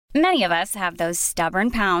Many of us have those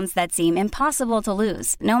stubborn pounds that seem impossible to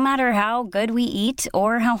lose, no matter how good we eat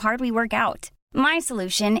or how hard we work out. My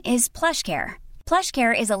solution is PlushCare.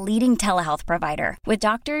 PlushCare is a leading telehealth provider with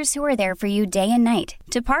doctors who are there for you day and night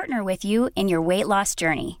to partner with you in your weight loss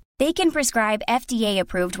journey. They can prescribe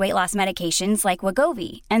FDA-approved weight loss medications like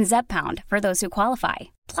Wegovy and Zepbound for those who qualify.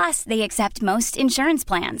 Plus, they accept most insurance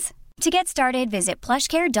plans. To get started, visit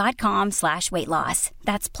plushcare.com/weightloss.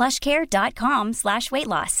 That's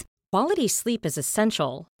plushcare.com/weightloss. Quality sleep is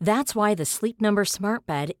essential. That's why the Sleep Number Smart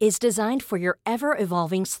Bed is designed for your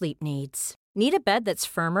ever-evolving sleep needs. Need a bed that's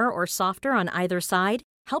firmer or softer on either side?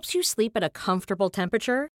 Helps you sleep at a comfortable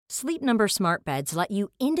temperature? Sleep Number Smart Beds let you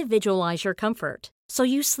individualize your comfort, so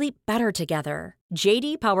you sleep better together.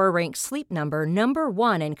 J.D. Power ranks Sleep Number number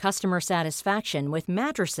 1 in customer satisfaction with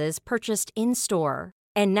mattresses purchased in-store.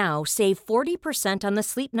 And now, save 40% on the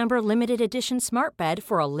Sleep Number Limited Edition Smart Bed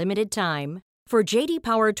for a limited time. For J.D.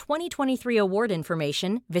 Power 2023 award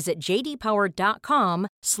information, visit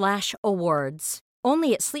jdpower.com/awards.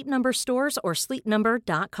 Only at Sleep Number stores or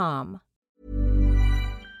sleepnumber.com.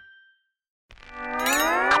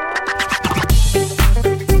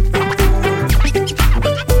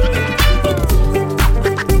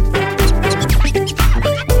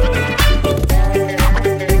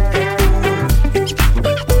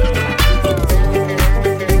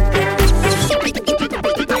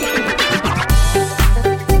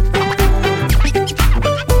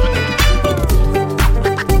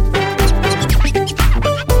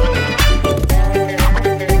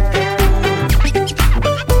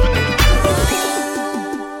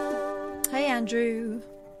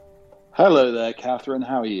 Hello there, Catherine.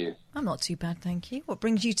 How are you? I'm not too bad, thank you. What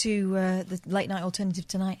brings you to the late night alternative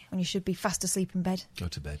tonight when you should be fast asleep in bed? Go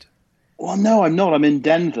to bed. Well, no, I'm not. I'm in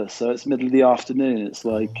Denver, so it's middle of the afternoon. It's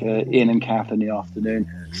like Ian and Kath in the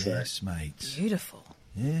afternoon. Yes, mate. Beautiful.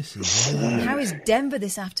 Yes, it is. How is Denver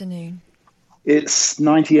this afternoon? It's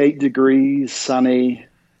 98 degrees, sunny.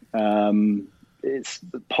 It's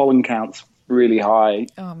the pollen count's really high,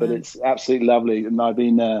 but it's absolutely lovely. And I've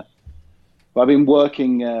been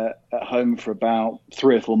working at home for about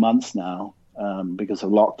 3 or 4 months now because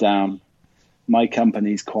of lockdown. My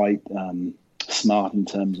company's quite smart in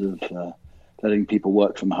terms of letting people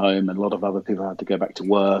work from home, and a lot of other people have to go back to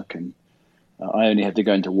work. And I only have to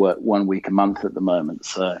go into work 1 week a month at the moment,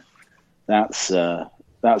 so that's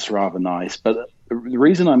rather nice. But the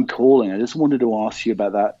reason I'm calling, I just wanted to ask you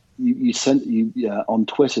about that. You sent on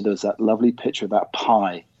Twitter. There's that lovely picture of that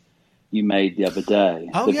pie you made the other day.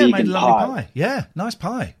 Oh, the yeah, vegan made a lovely pie. Yeah, nice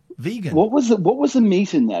pie. Vegan. What was the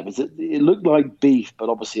meat in there? It looked like beef, but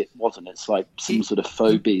obviously it wasn't. It's like some sort of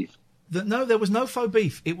faux beef. No, there was no faux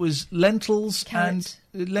beef. It was lentils and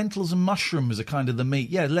mushrooms are kind of the meat.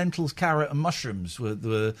 Yeah, lentils, carrot, and mushrooms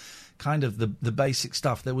were kind of the basic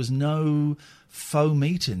stuff. There was no faux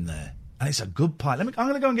meat in there, and it's a good pie. I'm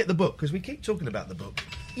going to go and get the book because we keep talking about the book.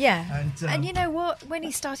 Yeah, and you know what? When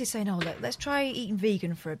he started saying, "Oh, look, let's try eating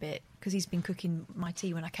vegan for a bit," because he's been cooking my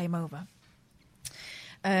tea when I came over.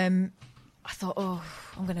 I thought, oh,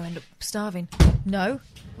 I'm going to end up starving. No,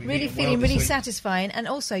 really feeling really satisfying, and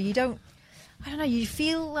also you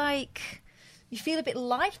feel a bit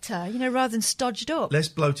lighter, rather than stodged up. Less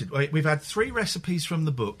bloated. We've had 3 recipes from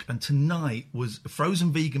the book, and tonight was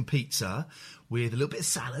frozen vegan pizza with a little bit of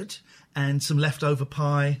salad and some leftover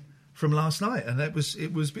pie from last night, and it was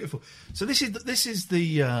beautiful. So this is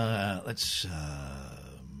the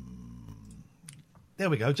there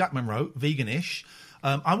we go. Jack Monroe, veganish.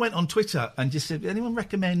 I went on Twitter and just said, anyone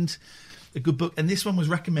recommend a good book? And this one was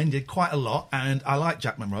recommended quite a lot. And I like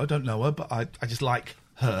Jack Monroe. I don't know her, but I just like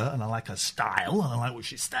her, and I like her style, and I like what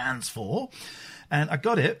she stands for. And I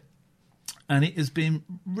got it, and it has been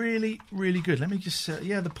really, really good. Let me just say,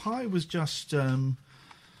 the pie was just... we're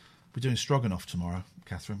doing stroganoff tomorrow,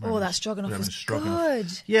 Catherine. That stroganoff is good.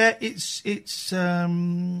 Yeah, it's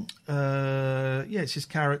just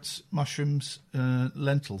carrots, mushrooms,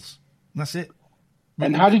 lentils. And that's it.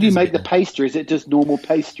 And how did you make the pastry? Is it just normal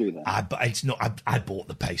pastry then? It's not. I bought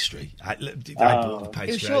the pastry. I bought the pastry.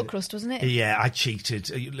 It was short crust, wasn't it? Yeah, I cheated.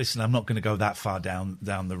 Listen, I'm not going to go that far down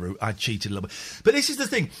the route. I cheated a little bit. But this is the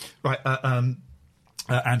thing, right?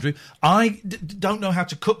 Andrew, I don't know how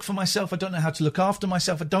to cook for myself. I don't know how to look after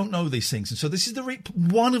myself. I don't know these things. And so this is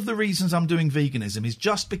one of the reasons I'm doing veganism is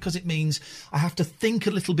just because it means I have to think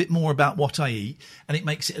a little bit more about what I eat, and it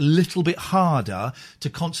makes it a little bit harder to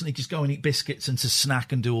constantly just go and eat biscuits and to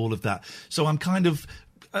snack and do all of that. So I'm kind of...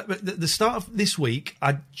 At the start of this week,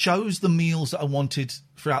 I chose the meals that I wanted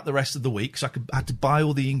throughout the rest of the week, so I had to buy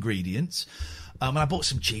all the ingredients. And I bought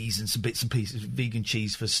some cheese and some bits and pieces, vegan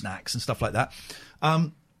cheese for snacks and stuff like that.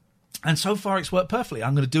 And so far, it's worked perfectly.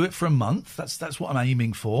 I'm going to do it for a month. That's what I'm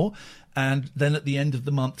aiming for. And then at the end of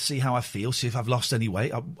the month, see how I feel, see if I've lost any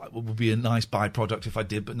weight. It would be a nice byproduct if I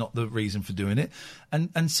did, but not the reason for doing it.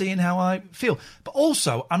 And seeing how I feel. But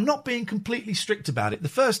also, I'm not being completely strict about it. The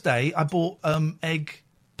first day, I bought egg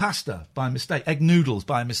pasta by mistake, egg noodles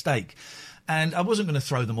by mistake. And I wasn't going to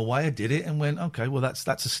throw them away. I did it and went, okay, well, that's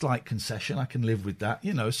a slight concession. I can live with that,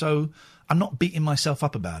 So I'm not beating myself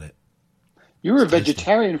up about it. You were a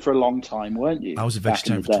vegetarian for a long time, weren't you? I was a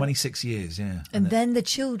vegetarian for 26 years, yeah. And then the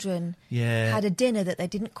children had a dinner that they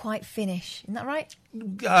didn't quite finish. Isn't that right?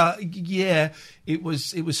 Yeah. It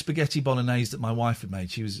was spaghetti bolognese that my wife had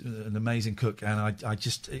made. She was an amazing cook, and I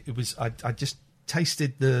just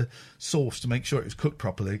tasted the sauce to make sure it was cooked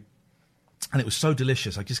properly, and it was so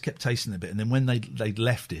delicious. I just kept tasting it a bit, and then when they'd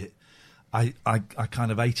left it, I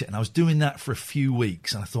kind of ate it, and I was doing that for a few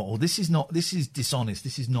weeks, and I thought, this is dishonest,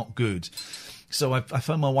 this is not good. So I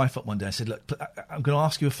phoned my wife up one day. I said, look, I'm going to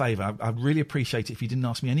ask you a favour. I'd really appreciate it if you didn't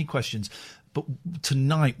ask me any questions, but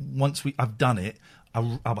tonight, once I've done it,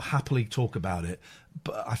 I'll happily talk about it,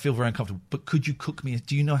 but I feel very uncomfortable. But could you cook me?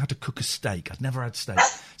 Do you know how to cook a steak? I'd never had steak.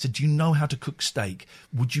 So do you know how to cook steak?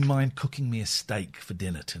 Would you mind cooking me a steak for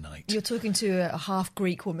dinner tonight? You're talking to a half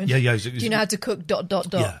Greek woman. Yeah. Do you know how to cook ...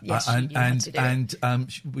 Yeah, yes,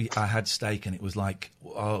 I had steak, and it was like,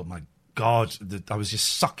 oh my God, I was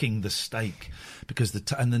just sucking the steak because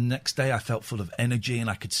and the next day I felt full of energy and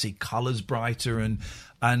I could see colours brighter, and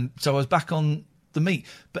so I was back on the meat.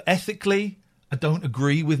 But ethically, I don't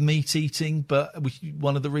agree with meat eating, but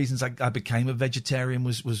one of the reasons I became a vegetarian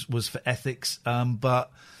was for ethics, for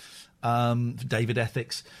David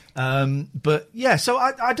ethics. But yeah, so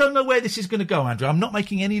I don't know where this is going to go, Andrew. I'm not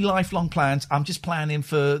making any lifelong plans. I'm just planning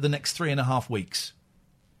for the next 3.5 weeks.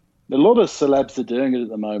 A lot of celebs are doing it at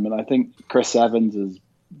the moment. I think Chris Evans is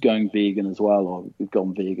going vegan as well, or we've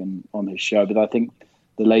gone vegan on his show. But I think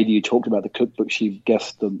the lady who talked about the cookbook, she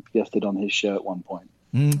guested on his show at one point.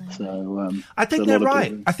 So I think they're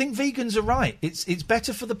right. I think vegans are right. It's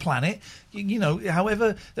better for the planet.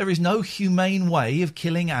 However, there is no humane way of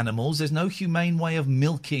killing animals. There's no humane way of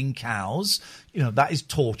milking cows. That is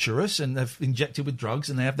torturous, and they're injected with drugs,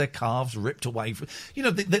 and they have their calves ripped away.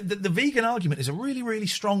 The vegan argument is a really, really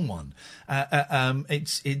strong one.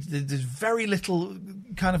 There's very little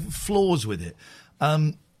kind of flaws with it.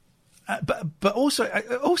 But also I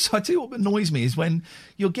tell you what annoys me is when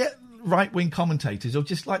you'll get right-wing commentators, or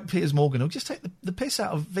just like Piers Morgan, who'll just take the piss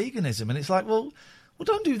out of veganism, and it's like, well,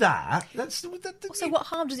 don't do that. So what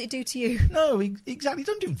harm does it do to you? No, exactly.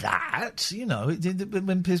 Don't do that.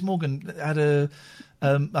 When Piers Morgan had a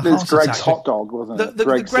heart Greg's attack, hot dog, wasn't it?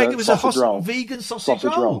 Greg, it was a vegan sausage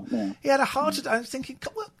roll. Yeah. He had a heart attack. I was thinking,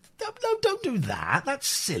 well, no, don't do that. That's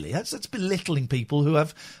silly. That's belittling people who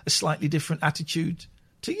have a slightly different attitude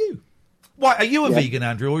to you. Why are you a vegan,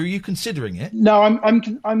 Andrew, or are you considering it? No,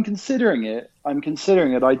 I'm considering it. I'm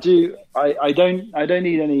considering it. I don't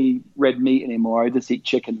eat any red meat anymore. I just eat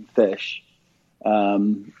chicken and fish,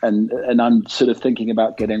 and I'm sort of thinking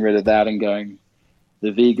about getting rid of that and going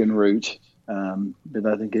the vegan route. But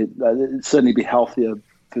I think it'd certainly be healthier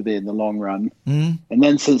for me in the long run. And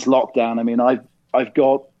then since lockdown, I mean, I've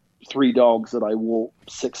got 3 dogs that I walk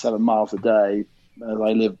 6-7 miles a day.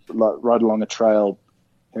 I live right along a trail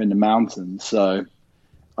here in the mountains, so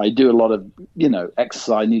I do a lot of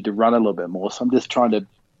exercise. I need to run a little bit more, so I'm just trying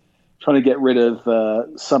to get rid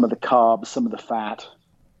of some of the carbs, some of the fat,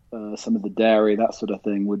 some of the dairy, that sort of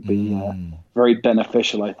thing would be very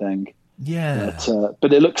beneficial, I think. Yeah,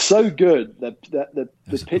 but it looks so good.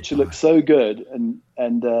 The picture looks so good,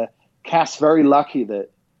 and Cass very lucky that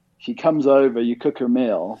she comes over, you cook her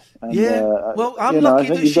meal, and well, I'm lucky I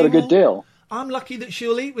think that you've got a good deal. I'm lucky that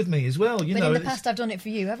she'll eat with me as well. But in the past, I've done it for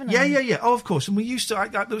you, haven't I? Yeah. Oh, of course. And we used to.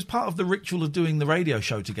 That was part of the ritual of doing the radio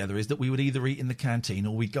show together. Is that we would either eat in the canteen,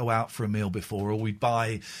 or we'd go out for a meal before, or we'd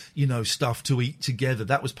buy, stuff to eat together.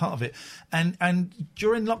 That was part of it. And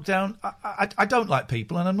during lockdown, I don't like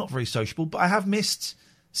people, and I'm not very sociable, but I have missed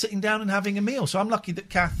sitting down and having a meal. So I'm lucky that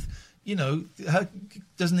Kath, her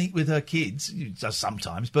doesn't eat with her kids. Does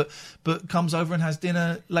sometimes, but comes over and has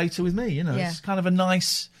dinner later with me. It's kind of a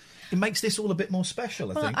nice. It makes this all a bit more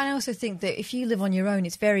special, I think. I also think that if you live on your own,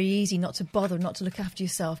 it's very easy not to bother, not to look after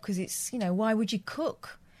yourself, because it's, why would you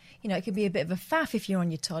cook? It can be a bit of a faff if you're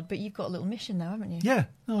on your Todd, but you've got a little mission now, haven't you? Yeah,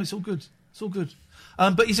 no, it's all good. It's all good.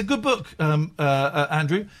 But it's a good book,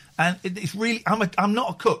 Andrew, and it's really. I'm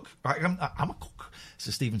not a cook. Right? I'm a cook. It's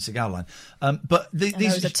a Steven Seagal line. But it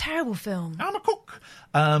was a terrible film. I'm a cook.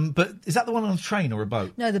 But is that the one on a train or a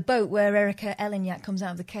boat? No, the boat where Erica Eleniak comes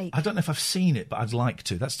out of the cake. I don't know if I've seen it, but I'd like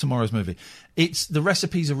to. That's tomorrow's movie. The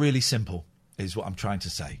recipes are really simple, is what I'm trying to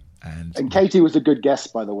say. And Katie was a good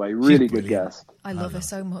guest, by the way. Really good guest. I love her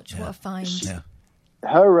so much. Yeah. What a find. Yeah.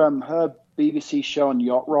 Her BBC show on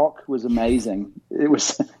Yacht Rock was amazing. It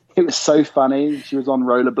was so funny. She was on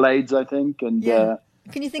rollerblades, I think. And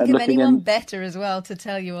can you think of anyone better as well to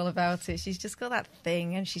tell you all about it? She's just got that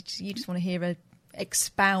thing, and you just want to hear her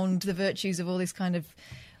expound the virtues of all this kind of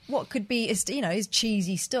what could be, is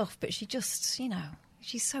cheesy stuff. But she just,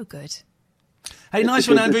 she's so good. Hey, nice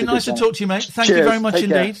one, Andrew. Nice to talk to you, mate. Thank you very much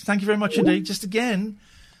indeed. Thank you very much indeed. Just again,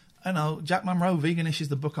 I know Jack Monroe, Veganish is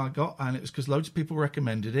the book I got, and it was because loads of people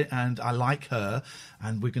recommended it, and I like her,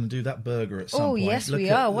 and we're going to do that burger at some point. Oh, yes, we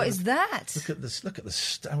are. What is that? Look at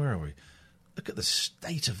this. Where are we? Look at the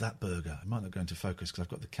state of that burger. I might not go into focus because I've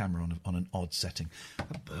got the camera on an odd setting.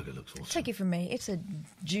 That burger looks awesome. Take it from me. It's a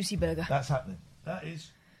juicy burger. That's happening. That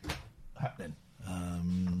is happening.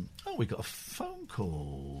 We got a phone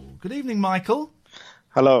call. Good evening, Michael.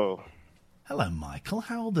 Hello. Hello, Michael.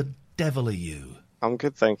 How the devil are you? I'm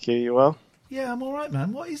good, thank you. You well? Yeah, I'm all right,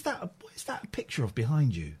 man. What is that? What is that picture of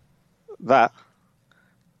behind you? That's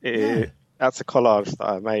a collage that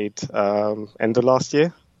I made end of last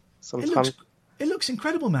year. It looks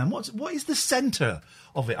incredible, man. What is the centre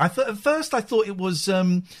of it? At first I thought it was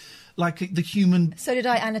like the human. So did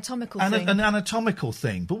I. Anatomical thing. An anatomical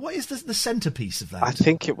thing. But what is the centrepiece of that? I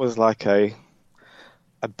think it was like a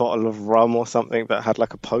bottle of rum or something that had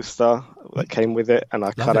like a poster that came with it, and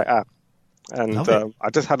I cut it out. And I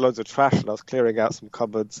just had loads of trash, and I was clearing out some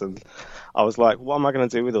cupboards, and I was like, what am I going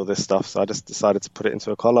to do with all this stuff? So I just decided to put it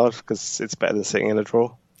into a collage because it's better than sitting in a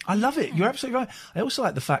drawer. I love it. You're absolutely right. I also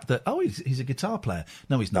like the fact that, he's a guitar player.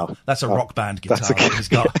 No, he's not. That's a rock band guitar. I've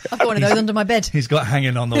got one of those under my bed. He's got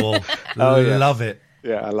hanging on the wall. Love it.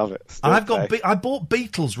 Yeah, I love it. I bought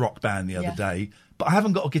Beatles rock band the other day, but I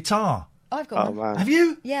haven't got a guitar. I've got one. Man. Have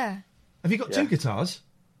you? Yeah. Have you got two guitars?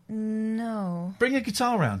 No. Bring a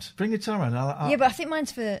guitar round. Yeah, but I think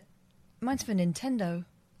mine's for Nintendo.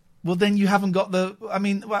 Well, then you haven't got the. I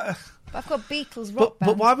mean, but I've got Beatles rock band.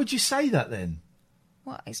 But why would you say that then?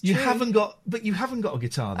 What? It's true. You haven't got a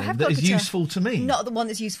guitar then that is useful to me. Not the one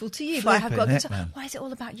that's useful to you, but I have got a guitar. Why is it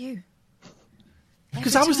all about you?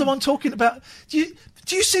 Because I was the one talking about. Do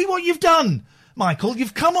you see what you've done, Michael?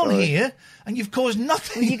 You've come on here and you've caused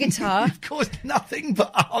nothing. With your guitar, you've caused nothing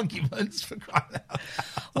but arguments for crying out loud.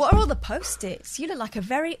 What are all the post-its? You look like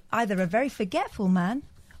either a very forgetful man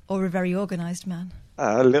or a very organised man.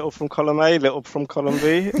 A little from column A, little from column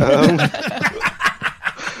B.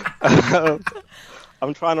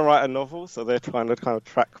 I'm trying to write a novel, so they're trying to kind of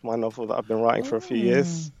track my novel that I've been writing for a few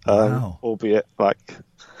years. Albeit,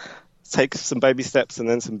 take some baby steps and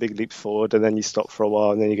then some big leaps forward, and then you stop for a while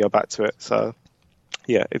and then you go back to it. So,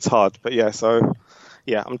 yeah, it's hard. But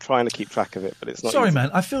I'm trying to keep track of it, but it's not Sorry, easy. Man.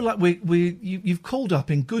 I feel like you've called up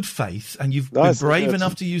in good faith and you've been brave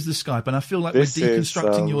enough to use the Skype, and I feel like we're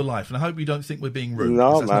deconstructing your life, and I hope you don't think we're being rude.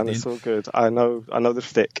 No, man, it's all good. I know the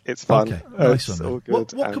shtick. It's fun. Okay, nice one, all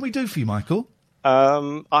good. What can we do for you, Michael?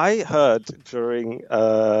 I heard during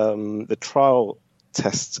the trial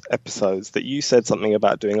test episodes that you said something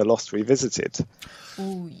about doing a Lost Revisited.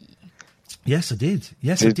 Ooh. Yes, I did.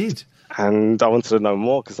 I did. And I wanted to know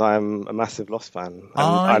more because I'm a massive Lost fan. And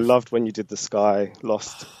I loved when you did the Sky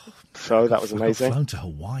Lost show. That was amazing. I've flown to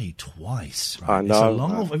Hawaii twice. Right? I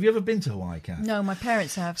know. Have you ever been to Hawaii, Kath? No, my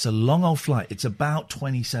parents have. It's a long old flight. It's about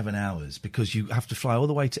 27 hours because you have to fly all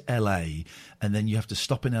the way to LA and then you have to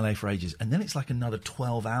stop in LA for ages. And then it's like another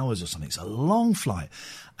 12 hours or something. It's a long flight.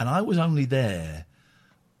 And I was only there.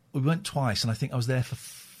 We went twice, and I think I was there for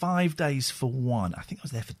 5 days for one. I think I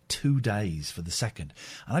was there for 2 days for the second.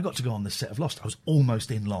 And I got to go on the set of Lost. I was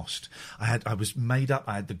almost in Lost. I was made up.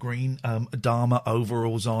 I had the green Dharma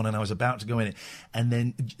overalls on, and I was about to go in it. And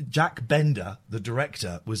then Jack Bender, the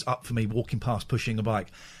director, was up for me walking past, pushing a bike.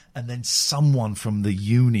 And then someone from the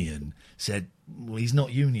union said, well, he's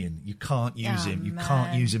not union. You can't use him. You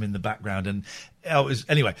can't use him in the background. And it was,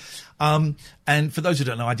 anyway. And for those who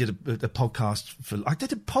don't know, I did a podcast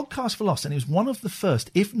for Lost, and it was one of the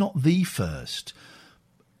first, if not the first,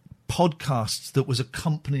 podcasts that was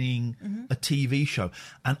accompanying a TV show.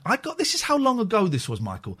 And this is how long ago this was,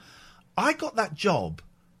 Michael. I got that job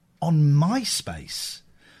on MySpace.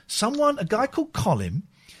 A guy called Colin,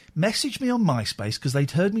 messaged me on MySpace because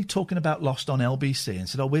they'd heard me talking about Lost on LBC and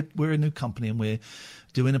said, we're a new company and we're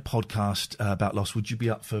doing a podcast about Lost. Would you be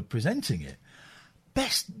up for presenting it?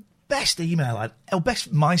 Best best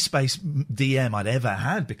MySpace DM I'd ever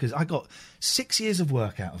had, because I got 6 years of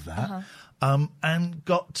work out of that and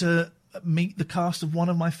got to meet the cast of one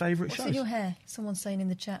of my favourite shows. What's in your hair? Someone's saying in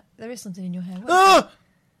the chat, there is something in your hair. Get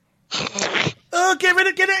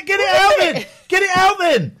it out then! Get it out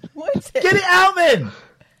then! What is it? Get it out then!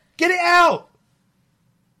 Get it out!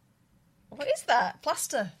 What is that?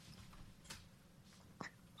 Plaster?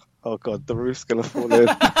 Oh, God, the roof's going to fall in.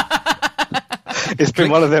 It's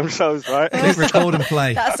been one of them shows, right? Click, record and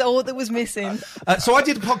play. That's all that was missing. So I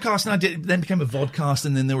did a podcast, and then became a vodcast,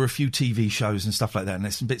 and then there were a few TV shows and stuff like that, and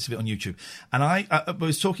there's some bits of it on YouTube. And I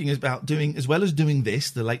was talking about doing, as well as doing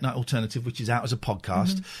this, the Late Night Alternative, which is out as a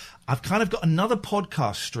podcast, I've kind of got another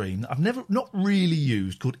podcast stream that I've not really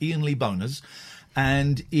used, called Ian Lee Bonus,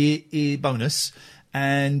 and Bonus.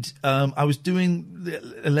 And I was doing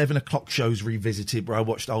the 11 o'clock shows revisited, where I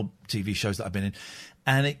watched old TV shows that I've been in.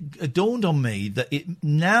 And it dawned on me that it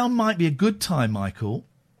now might be a good time, Michael,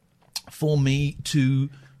 for me to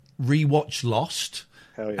rewatch Lost.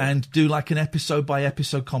 Hell yeah. And do like an episode by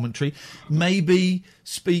episode commentary. Maybe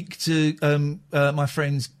speak to my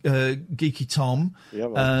friends Geeky Tom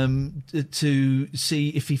to see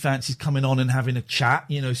if he fancies coming on and having a chat.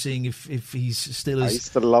 You know, seeing if he's still. I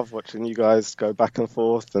used to love watching you guys go back and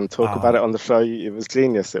forth and talk about it on the show. It was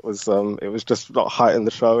genius. It was just not heighten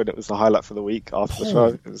the show, and it was the highlight for the week after the show.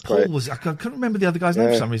 It was great. I couldn't remember the other guy's name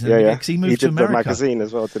for some reason. Yeah. He moved to America. He did the magazine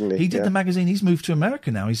as well, didn't he? He did the magazine. He's moved to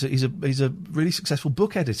America now. He's a really successful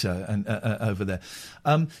book editor and over there.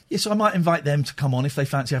 So I might invite them to come on if they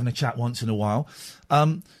fancy having a chat once in a while.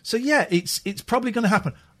 So yeah, it's probably going to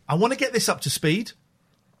happen. I want to get this up to speed.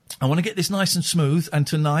 I want to get this nice and smooth, and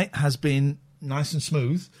tonight has been nice and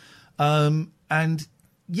smooth. And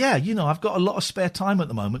yeah, you know, I've got a lot of spare time at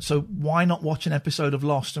the moment, so why not watch an episode of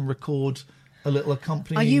Lost and record a little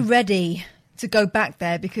accompanying... Are you ready to go back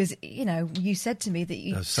there? Because, you know, you said to me that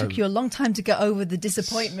it took you a long time to get over the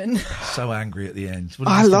disappointment. So angry at the end.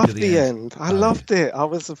 I loved the end. I loved it. I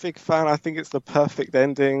was a big fan. I think it's the perfect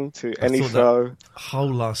ending to any show. The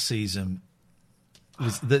whole last season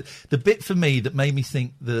was the bit for me that made me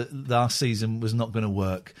think the last season was not going to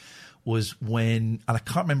work was when, and I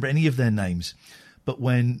can't remember any of their names, but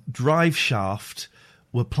when Drive Shaft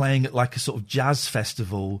were playing at like a sort of jazz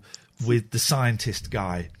festival with the scientist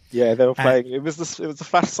guy. Yeah, they were playing. It was the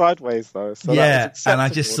Flash Sideways though. So yeah, and I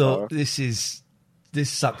just thought this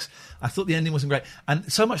sucks. I thought the ending wasn't great,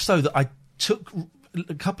 and so much so that I took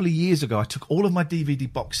a couple of years ago. I took all of my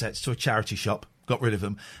DVD box sets to a charity shop, got rid of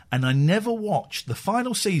them, and I never watched the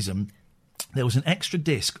final season. There was an extra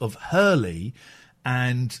disc of Hurley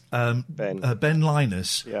and Ben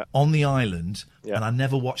Linus on the island, and I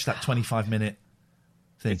never watched that 25-minute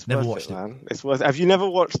thing. It's never worth watched it, man. It's worth it. Have you never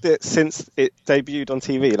watched it since it debuted on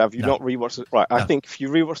TV? Have you not rewatched it? Right. I think if you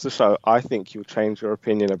rewatch the show, I think you'll change your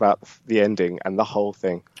opinion about the ending and the whole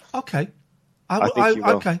thing. Okay.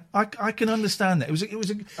 Okay. I can understand that. It was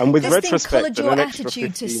and with this retrospect, thing coloured your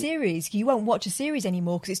attitude to series. You won't watch a series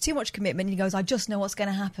anymore because it's too much commitment. And he goes, I just know what's going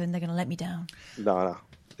to happen. They're going to let me down. No.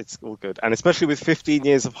 It's all good. And especially with 15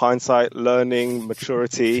 years of hindsight, learning,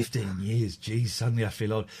 maturity. 15 years, geez, suddenly I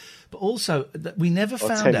feel old. But also, we never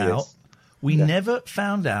found out. We never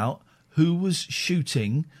found out who was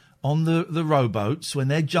shooting on the rowboats when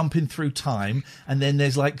they're jumping through time, and then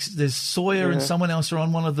there's Sawyer and someone else are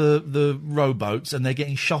on one of the rowboats, and they're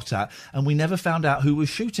getting shot at, and we never found out who was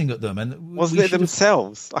shooting at them. And wasn't it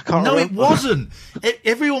themselves? I can't. No, remember. it wasn't.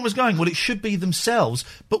 Everyone was going, well, it should be themselves,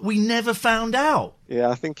 but we never found out. Yeah,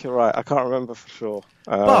 I think you're right. I can't remember for sure.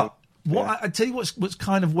 But I tell you what's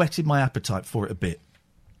kind of whetted my appetite for it a bit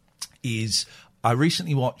is I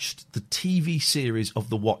recently watched the TV series of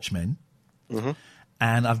The Watchmen. Mm-hmm.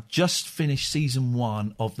 And I've just finished season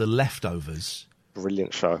 1 of The Leftovers.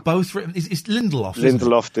 Brilliant show. Both written... It's Lindelof,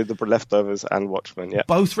 Lindelof did The Leftovers and Watchmen, yeah.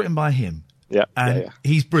 Both written by him. Yeah. And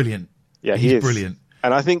he's brilliant. Yeah, he's is brilliant.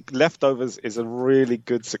 And I think Leftovers is a really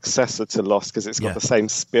good successor to Lost because it's got the same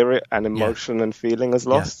spirit and emotion and feeling as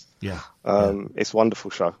Lost. Yeah. It's a wonderful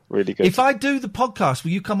show. Really good. If I do the podcast, will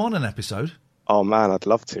you come on an episode? Oh, man, I'd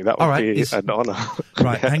love to. That would be an honour.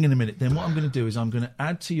 Right, hang on a minute. Then what I'm going to do is I'm going to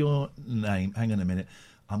add to your name. Hang on a minute.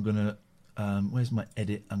 I'm going to... where's my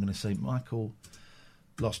edit? I'm going to say Michael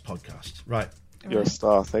Lost Podcast. Right. You're a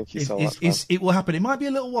star. Thank you so much. It will happen. It might be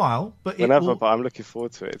a little while, but but I'm looking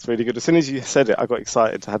forward to it. It's really good. As soon as you said it, I got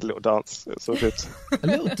excited. I had a little dance. It's all good. A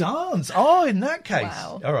little dance. Oh, in that case.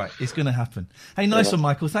 Wow. All right. It's going to happen. Hey, nice one,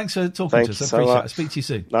 Michael. Thanks for talking to us. I appreciate it. I'll speak to you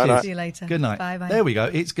soon. See you later. Good night. Bye-bye. There we go.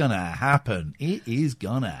 It's going to happen. It is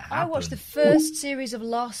going to happen. I watched the first series of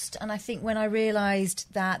Lost, and I think when I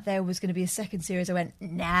realised that there was going to be a second series, I went,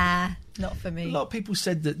 nah, not for me. A lot of people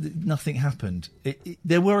said that nothing happened.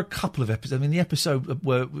 There were a couple of episodes. I mean, the episode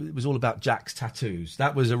where it was all about Jack's tattoos.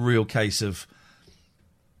 That was a real case of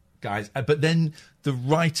guys. But then the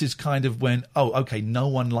writers kind of went, oh, OK, no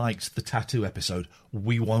one liked the tattoo episode.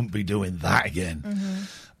 We won't be doing that again.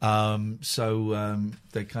 So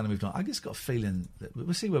they kind of moved on. I just got a feeling that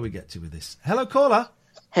we'll see where we get to with this. Hello, caller.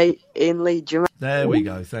 Hey, Ian Lee, do you There we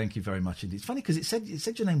go. Thank you very much indeed. It's funny because it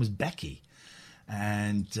said your name was Becky.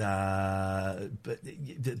 And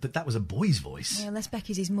but that was a boy's voice. Yeah, unless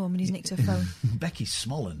Becky's his mum and he's nicked her phone. Becky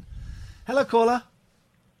Smollen. Hello, caller.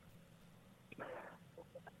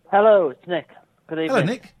 Hello, it's Nick. Good evening. Hello,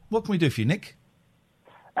 Nick. What can we do for you, Nick?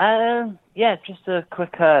 Yeah, just a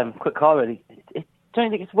quick call, really. Don't you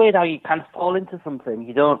think it's weird how you kind of fall into something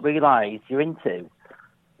you don't realise you're into, and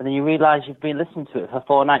then you realise you've been listening to it for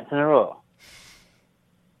 4 nights in a row?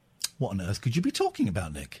 What on earth could you be talking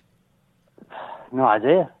about, Nick? No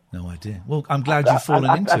idea. No idea. Well, I'm glad you've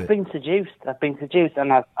fallen into it. I've been seduced,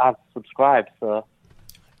 and I've subscribed, so...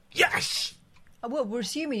 Yes! Oh, well, we're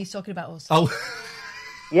assuming he's talking about us. Oh.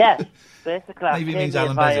 Yes, basically. Maybe it means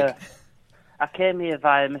Alan Bezic. I came here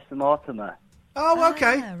via Mr. Mortimer. Oh,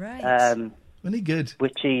 okay. Right. Isn't he good?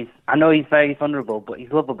 I know he's very vulnerable, but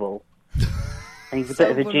he's lovable. And he's a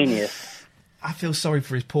bit of a genius. I feel sorry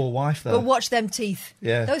for his poor wife, though. But watch them teeth.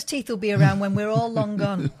 Yeah. Those teeth will be around when we're all long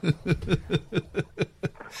gone.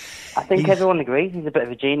 I think everyone agrees he's a bit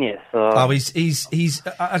of a genius. So. Oh, he's.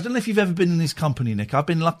 I don't know if you've ever been in his company, Nick. I've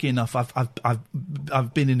been lucky enough.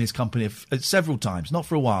 I've been in his company several times, not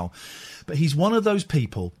for a while, but he's one of those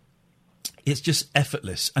people. It's just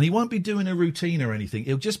effortless, and he won't be doing a routine or anything.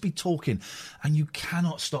 He'll just be talking, and you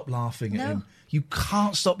cannot stop laughing at him. You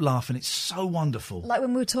can't stop laughing. It's so wonderful. Like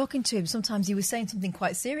when we were talking to him, sometimes he was saying something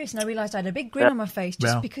quite serious, and I realised I had a big grin on my face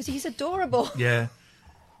just because he's adorable. Yeah.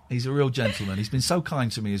 He's a real gentleman. He's been so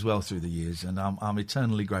kind to me as well through the years, and I'm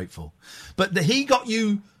eternally grateful. But he got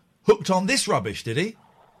you hooked on this rubbish, did he?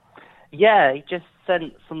 Yeah, he just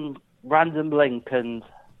sent some random link, and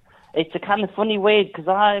it's a kind of funny way, because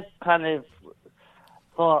I kind of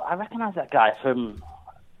thought, I recognise that guy from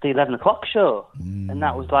the 11 o'clock show, and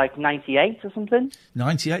that was like 98 or something.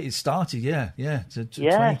 98 it started, yeah. Yeah,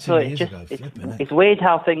 22 so years ago. It's weird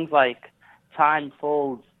how things like time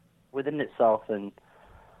folds within itself, and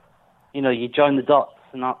you know, you join the dots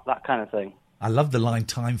and that kind of thing. I love the line,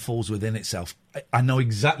 time falls within itself. I know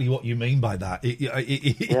exactly what you mean by that.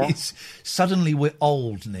 It's suddenly we're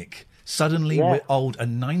old, Nick. Suddenly we're old,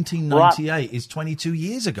 and 1998 is 22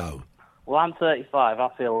 years ago. Well, I'm 35. I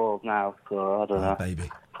feel old now, so I don't know.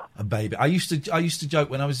 A baby. I used to joke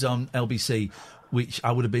when I was on LBC, which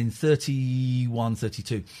I would have been 31,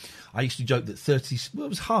 32. I used to joke that 30... Well, it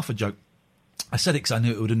was half a joke. I said it because I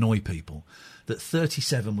knew it would annoy people, that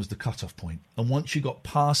 37 was the cut-off point. And once you got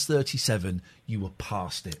past 37, you were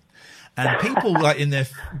past it. And people like in their...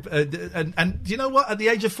 and do you know what? At the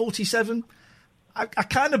age of 47... I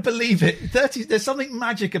kind of believe it. 30. There's something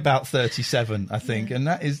magic about 37, I think, and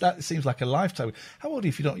that seems like a lifetime. How old are you?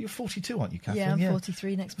 If you don't, you're 42, aren't you, Catherine? Yeah, I'm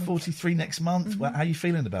 43 next month. 43 next month. Mm-hmm. Well, how are you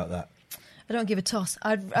feeling about that? I don't give a toss.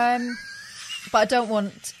 But I don't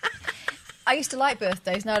want. I used to like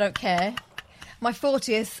birthdays. Now I don't care. My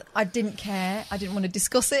 40th, I didn't care. I didn't want to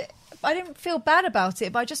discuss it. I didn't feel bad about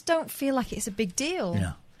it, but I just don't feel like it's a big deal.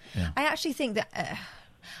 Yeah. I actually think that.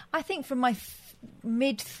 I think from my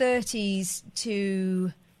mid-30s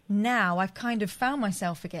to now, I've kind of found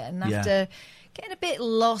myself again after getting a bit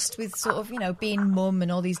lost with sort of, you know, being mum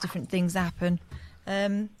and all these different things happen,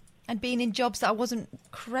 and being in jobs that I wasn't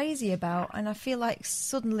crazy about. And I feel like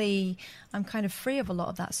suddenly I'm kind of free of a lot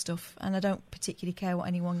of that stuff, and I don't particularly care what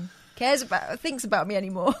anyone cares about, thinks about me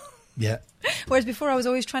anymore. Yeah. Whereas before I was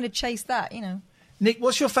always trying to chase that, you know. Nick,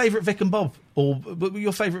 what's your favourite Vic and Bob, or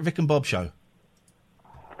your favourite Vic and Bob show?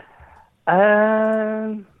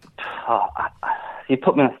 You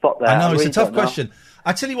put me on the spot there. I know, it's a tough question.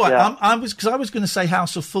 I tell you what, I was going to say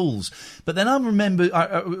House of Fools, but then I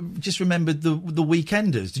just remembered the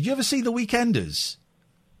Weekenders. Did you ever see the Weekenders?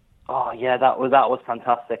 Oh yeah, that was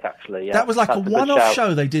fantastic actually. Yeah. That was like a one-off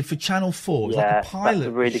show they did for Channel 4. It was like a pilot that's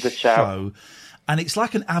a really good show. And it's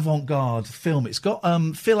like an avant-garde film. It's got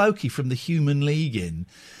Phil Oakey from the Human League in.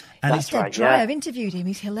 And that's right. I've interviewed him.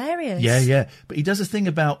 He's hilarious. Yeah. But he does a thing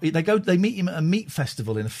about they meet him at a meat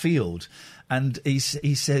festival in a field, and he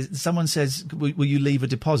says, someone says, "Will you leave a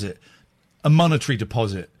deposit, a monetary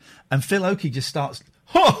deposit?" And Phil Oakey just starts.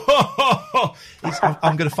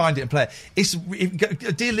 I'm going to find it and play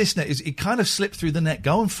it. Dear listener, it kind of slipped through the net.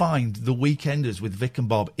 Go and find The Weekenders with Vic and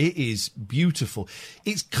Bob. It is beautiful.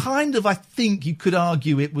 It's kind of, I think you could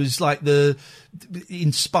argue it was like the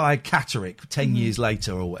inspired Catterick 10 years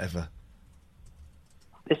later or whatever.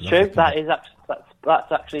 It's true.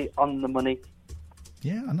 That's actually on the money.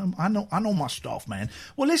 Yeah, I know my stuff, man.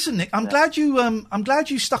 Well, listen, Nick, I'm glad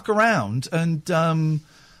you stuck around, and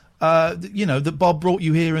that Bob brought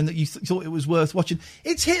you here, and that you thought it was worth watching.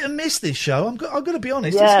 It's hit and miss, this show. I'm going to be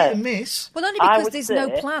honest. Yeah. It's hit and miss. Well, only because there's no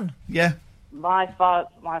plan. Yeah. My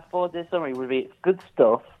 4-day summary would be it's good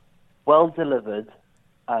stuff, well delivered,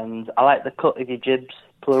 and I like the cut of your jibs,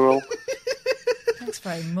 plural. Thanks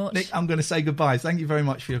very much. Nick, I'm going to say goodbye. Thank you very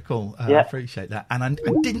much for your call. I appreciate that. And I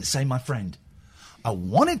didn't say my friend. I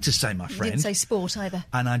wanted to say my friend. You didn't say sport either.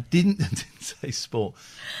 And I didn't say sport.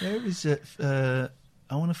 Where is it? I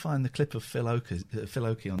want to find the clip of Phil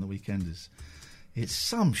Oakey on The Weekenders. It's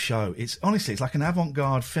some show. It's like an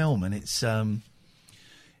avant-garde film, and it's...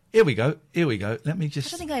 Here we go. Let me just...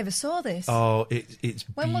 I don't think I ever saw this. Oh, it's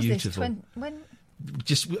when beautiful. Was this? When?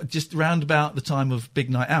 Just round about the time of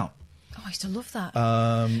Big Night Out. Oh, I used to love that.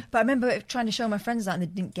 But I remember trying to show my friends that and they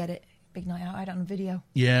didn't get it. Big Night Out. I had it on video.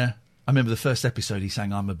 Yeah. I remember the first episode he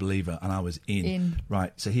sang I'm a Believer, and I was in.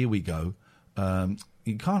 Right, so here we go. You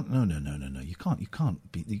can't... No. You can't be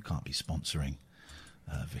sponsoring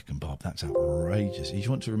Vic and Bob. That's outrageous. You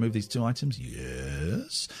want to remove these two items?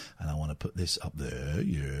 Yes. And I want to put this up there.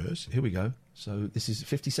 Yes. Here we go. So this is a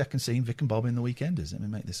 50-second scene, Vic and Bob in The Weekenders. Let me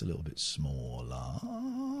make this a little bit smaller.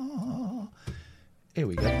 Here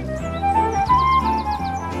we go. Look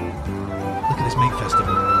at this meat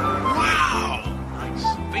festival. Wow! Nice.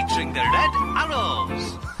 Featuring the Red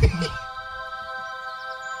Arrows.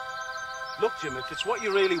 Look, Jim, if it's what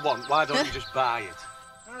you really want, why don't you just buy it?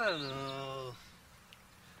 I don't know.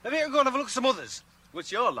 Maybe you can go and have a look at some others.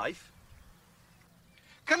 What's your life?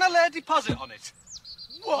 Can I lay a deposit on it?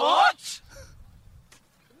 What?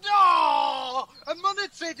 No! A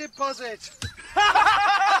monetary deposit!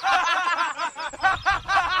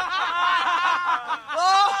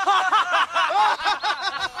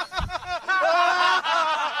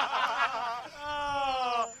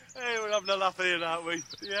 Hey, we're having a laugh here, aren't we?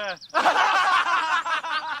 Yeah.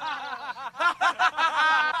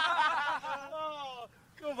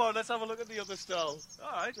 Come on, let's have a look at the other stall.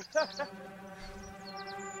 All right.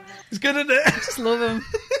 It's good, isn't it? I just love him.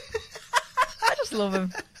 I just love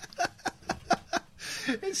him.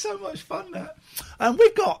 It's so much fun, that. And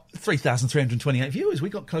we've got 3,328 viewers. We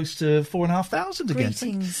got close to 4,500 again.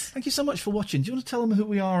 Thank you so much for watching. Do you want to tell them who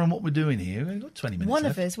we are and what we're doing here? We've got 20 minutes One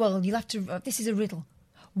left. of us, well, you'll have to... this is a riddle.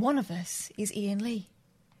 One of us is Ian Lee.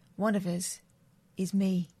 One of us is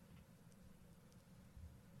me.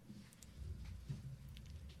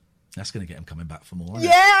 That's going to get him coming back for more.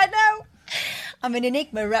 Yeah, I know. I'm an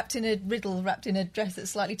enigma wrapped in a riddle, wrapped in a dress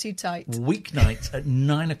that's slightly too tight. Weeknight at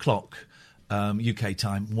 9 o'clock UK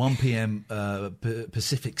time, 1 p.m.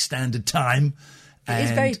 Pacific Standard Time. It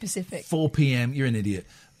is very Pacific. 4 p.m. You're an idiot.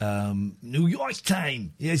 New York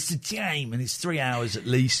time. It's the time, and it's 3 hours at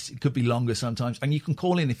least. It could be longer sometimes. And you can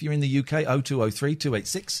call in if you're in the UK. 0203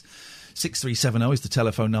 286 6370 is the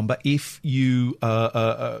telephone number. If you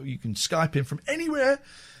you can Skype in from anywhere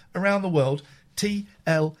around the world.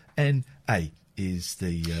 TLNA is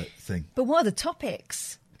the thing. But what are the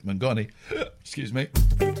topics? Mangani. Excuse me.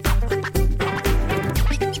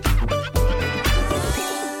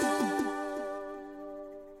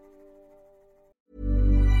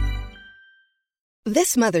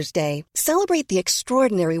 This Mother's Day, celebrate the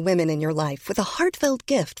extraordinary women in your life with a heartfelt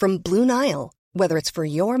gift from Blue Nile. Whether it's for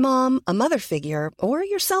your mom, a mother figure, or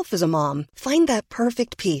yourself as a mom, find that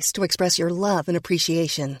perfect piece to express your love and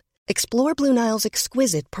appreciation. Explore Blue Nile's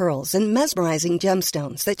exquisite pearls and mesmerizing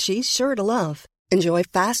gemstones that she's sure to love. Enjoy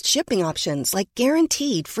fast shipping options like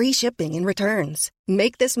guaranteed free shipping and returns.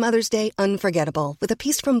 Make this Mother's Day unforgettable with a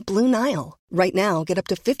piece from Blue Nile. Right now, get up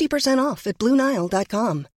to 50% off at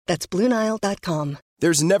BlueNile.com. That's BlueNile.com.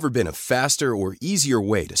 There's never been a faster or easier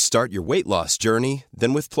way to start your weight loss journey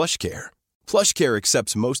than with PlushCare. PlushCare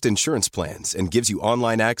accepts most insurance plans and gives you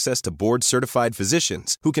online access to board-certified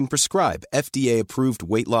physicians who can prescribe FDA-approved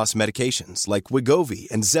weight loss medications like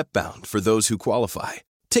Wegovy and Zepbound for those who qualify.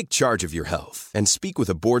 Take charge of your health and speak with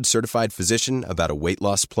a board-certified physician about a weight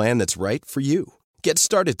loss plan that's right for you. Get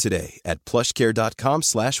started today at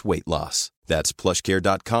plushcare.com/weight loss. That's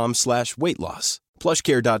plushcare.com/weight loss.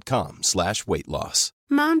 plushcare.com/weight loss.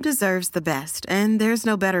 Mom deserves the best, and there's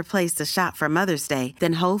no better place to shop for Mother's Day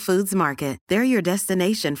than Whole Foods Market. They're your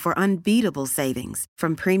destination for unbeatable savings,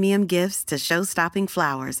 from premium gifts to show-stopping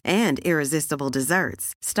flowers and irresistible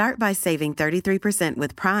desserts. Start by saving 33%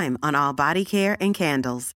 with Prime on all body care and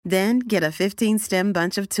candles. Then get a 15-stem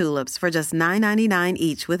bunch of tulips for just $9.99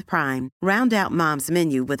 each with Prime. Round out Mom's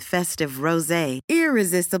menu with festive rosé,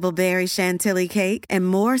 irresistible berry chantilly cake, and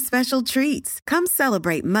more special treats. Come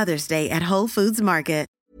celebrate Mother's Day at Whole Foods Market.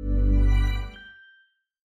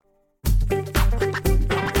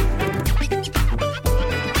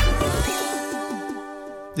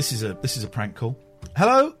 This is a prank call.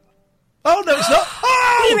 Hello? Oh, no, it's not.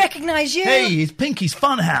 Oh! We recognise you. Hey, it's Pinky's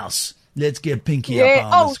Funhouse. Let's get Pinky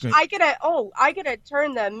up on the screen. I gotta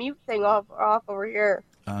turn the mute thing off over here.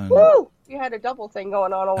 Woo! You had a double thing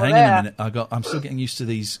going on over there. Hang on a minute. I'm still getting used to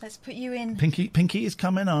these. Let's put you in. Pinky is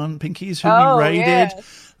coming on. Pinky is who we raided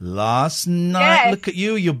last night. Yes. Look at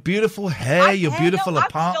you, your beautiful hair, your beautiful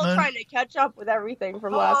apartment. I'm still trying to catch up with everything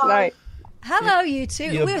from last night. Hello, you two.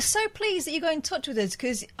 Yeah. We were so pleased that you got in touch with us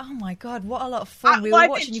because, oh my God, what a lot of fun. We I've were been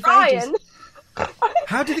watching you for trying. ages.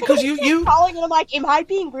 How did it? Because you calling and I'm like, am I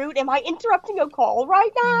being rude? Am I interrupting a call right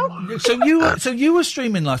now? So you were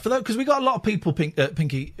streaming live for that because we got a lot of people.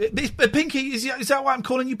 Pinky, Pinky, is that why I'm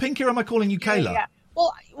calling you Pinky or am I calling you Kayla? Yeah.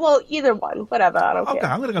 Well, either one, whatever. I don't Okay, care.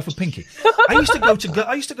 I'm going to go for Pinky. I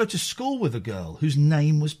used to go to school with a girl whose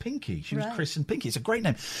name was Pinky. She was christened Pinky. It's a great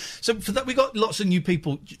name. So for that, we got lots of new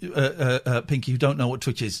people, Pinky, who don't know what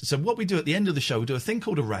Twitch is. So what we do at the end of the show, we do a thing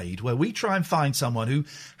called a raid, where we try and find someone who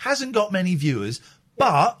hasn't got many viewers,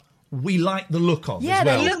 but we like the look of as well.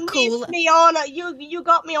 They look cool. You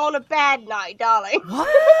got me on a bad night, darling. What?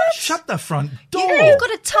 Shut the front door. You've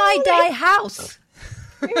got a tie-dye house.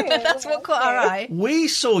 That's what caught our eye. We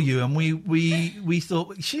saw you and we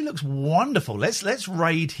thought she looks wonderful. Let's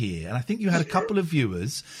raid here. And I think you had a couple of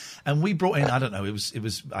viewers, and we brought in it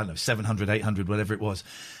was 700, 800, whatever it was.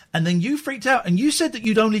 And then you freaked out and you said that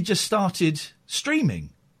you'd only just started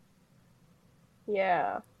streaming.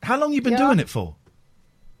 Yeah. How long you been doing it for?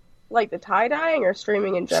 Like the tie dyeing or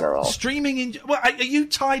streaming in general? Are you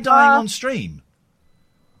tie dyeing on stream?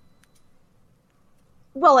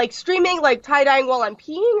 Well, like streaming, like tie-dyeing while I'm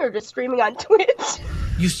peeing, or just streaming on Twitch?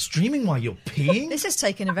 You're streaming while you're peeing? This has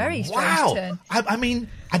taken a very strange turn. I mean,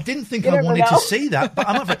 I didn't think You I never wanted know. to see that, but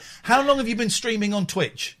I'm up for it. How long have you been streaming on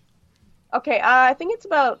Twitch? Okay, I think it's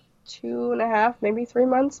about 2.5, maybe 3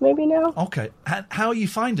 months, maybe now. Okay. How are you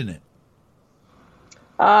finding it?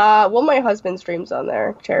 Well, my husband streams on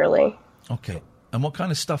there, Charlie. Okay. And what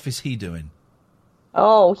kind of stuff is he doing?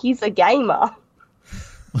 Oh, he's a gamer.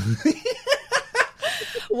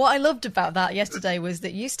 What I loved about that yesterday was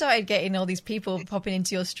that you started getting all these people popping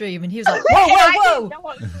into your stream, and he was like, I whoa! didn't know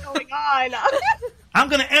what was going on. I'm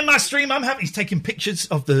going to end my stream. He's taking pictures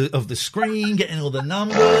of the screen, getting all the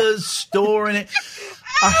numbers, storing it.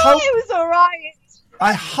 It was a riot.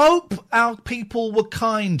 I hope our people were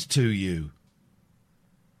kind to you.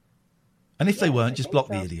 And if they weren't, just block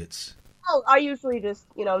the idiots. Oh, I usually just,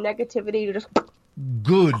 negativity, just...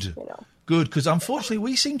 Good. Good, because unfortunately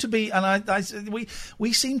we seem to be, and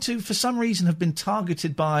we seem to, for some reason, have been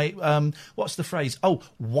targeted by, what's the phrase? Oh,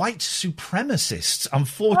 white supremacists,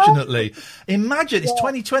 unfortunately. Imagine, it's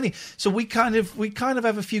 2020, so we kind of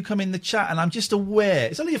have a few come in the chat, and I'm just aware,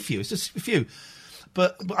 it's only a few, it's just a few,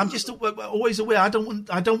 but I'm just always aware, I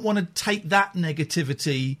don't want to take that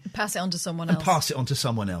negativity... Pass it on to someone and else. pass it on to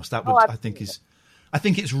someone else. That would, I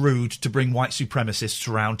think it's rude to bring white supremacists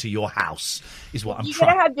around to your house, is what I'm You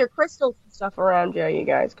trying. gotta have your crystals and stuff around you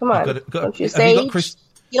guys. Come on. Don't you have sage? you got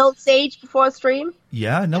You don't sage before a stream?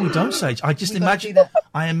 Yeah, no, we don't sage. I just imagine.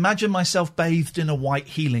 I imagine myself bathed in a white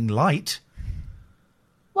healing light.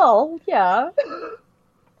 Well, yeah.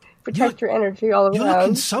 Protect your energy all around. You're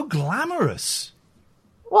looking so glamorous.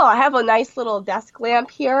 Well, I have a nice little desk lamp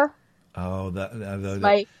here. Oh,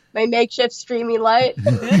 My makeshift streaming light.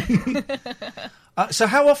 So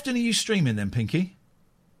how often are you streaming then, Pinky?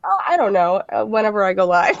 I don't know. Whenever I go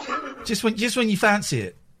live. Just when you fancy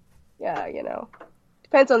it. Yeah,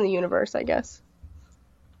 depends on the universe, I guess.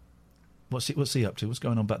 What's he up to? What's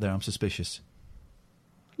going on back there? I'm suspicious.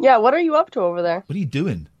 Yeah, what are you up to over there? What are you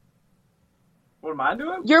doing? What am I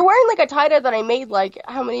doing? You're wearing like a tie-dye that I made like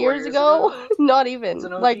how many 4 years years ago? Not even. It's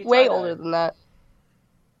an OG Like way tie-dye. older than that.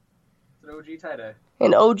 It's an OG tie-dye.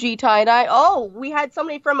 An OG tie-dye. Oh, we had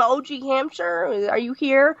somebody from OG Hampshire. Are you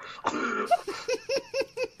here? I'm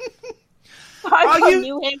from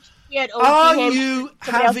New Hampshire. We had OG Hampshire.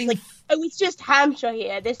 Somebody else was like, oh, it's just Hampshire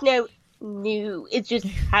here. There's no new. It's just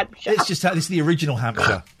Hampshire. It's just it's the original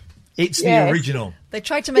Hampshire. It's Yes. the original. They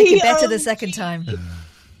tried to make it better the second time.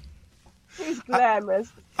 It's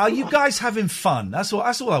glamorous. Are you guys having fun? That's all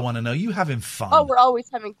I want to know. You having fun? Oh, we're always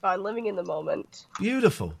having fun, living in the moment.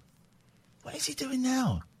 Beautiful. What is he doing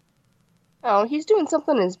now? Oh, he's doing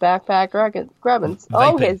something in his backpack, grabbing. Vaping.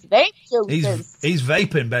 Oh, his vape juices. He's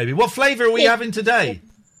vaping, baby. What flavour are we having today?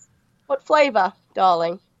 What flavor,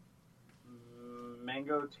 darling?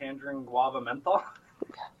 Mango, tangerine, guava, menthol.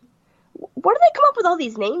 Where do they come up with all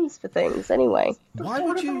these names for things, anyway? Why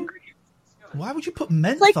would you put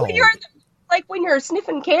menthol? Like when you're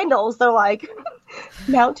sniffing candles, they're like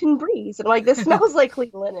mountain breeze, and like this smells like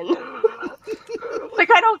clean linen.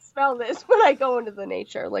 like, I don't smell this when I go into the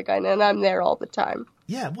nature, and I'm there all the time.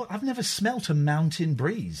 Yeah, well, I've never smelt a mountain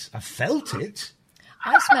breeze. I felt it.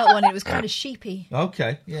 I smelt one. It was kind of sheepy.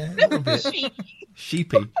 Okay, yeah, a little bit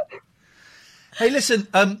sheepy. Hey, listen,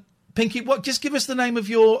 Pinky, just give us the name of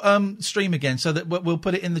your stream again, so that we'll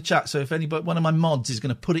put it in the chat. So if anybody, one of my mods is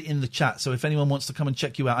going to put it in the chat. So if anyone wants to come and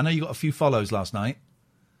check you out, I know you got a few follows last night.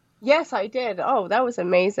 Yes, I did. Oh, that was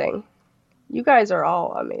amazing. You guys are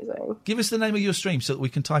all amazing. Give us the name of your stream so that we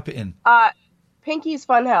can type it in. Pinky's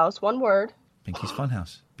Funhouse, one word. Pinky's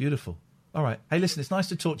Funhouse. Beautiful. All right. Hey, listen, it's nice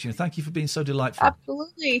to talk to you. Thank you for being so delightful.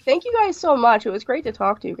 Absolutely. Thank you guys so much. It was great to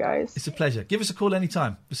talk to you guys. It's a pleasure. Give us a call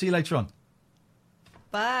anytime. We'll see you later on.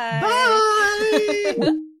 Bye.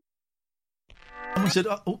 Bye.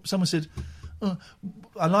 Someone said,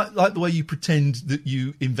 I like the way you pretend that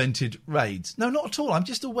you invented raids. No, not at all. I'm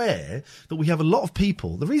just aware that we have a lot of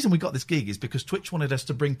people. The reason we got this gig is because Twitch wanted us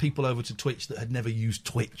to bring people over to Twitch that had never used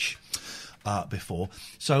Twitch before.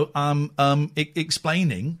 So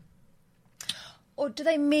explaining. Or do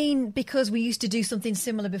they mean because we used to do something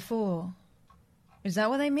similar before? Is that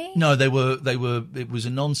what they mean? No, they were. It was a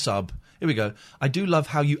non-sub. Here we go. I do love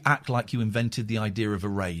how you act like you invented the idea of a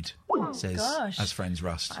raid, says As Friends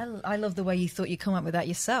Rust. I love the way you thought you'd come up with that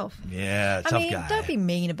yourself. Yeah, tough guy. Don't be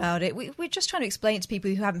mean about it. We're just trying to explain it to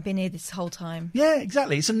people who haven't been here this whole time. Yeah,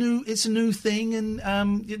 exactly. It's a new thing, and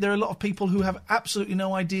there are a lot of people who have absolutely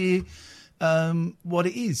no idea what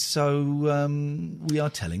it is. So we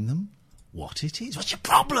are telling them what it is. What's your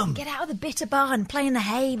problem? Get out of the bitter bar and play in the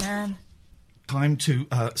hay, man. Time to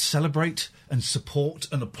celebrate and support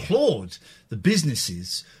and applaud the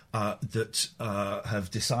businesses that have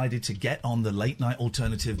decided to get on the late night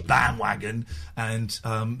alternative bandwagon and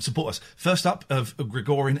support us. First up, of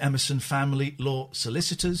Gregorian Emerson Family Law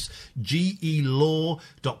Solicitors,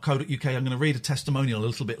 gelaw.co.uk. I'm going to read a testimonial a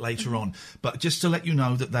little bit later on, but just to let you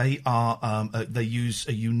know that they are they use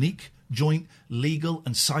a unique joint legal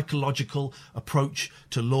and psychological approach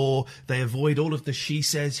to law. They avoid all of the she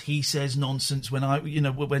says, he says nonsense.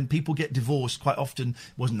 When people get divorced, quite often,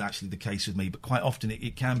 wasn't actually the case with me, but quite often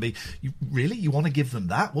it can be, you want to give them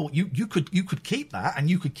that? Well, you could keep that, and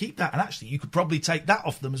you could keep that, and actually you could probably take that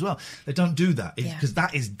off them as well. They don't do that because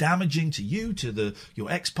that is damaging to you, to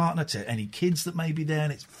your ex-partner, to any kids that may be there,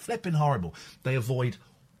 and it's flipping horrible. They avoid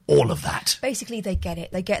all of that. Basically, they get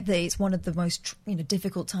it. They get that it's one of the most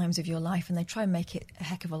difficult times of your life, and they try and make it a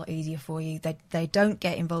heck of a lot easier for you. They don't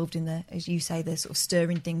get involved in as you say, the sort of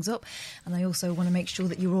stirring things up, and they also want to make sure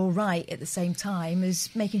that you're all right at the same time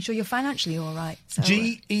as making sure you're financially all right. So,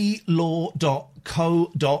 gelaw.co.uk.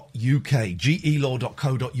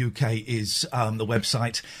 gelaw.co.uk is the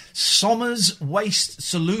website.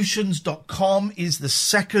 SommersWasteSolutions.com is the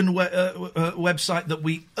second website that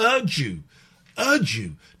we urge you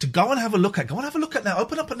to go and have a look at. Go and have a look at now.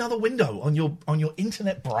 Open up another window on your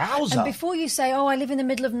internet browser. And before you say, I live in the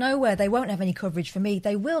middle of nowhere, they won't have any coverage for me.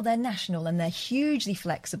 They will. They're national and they're hugely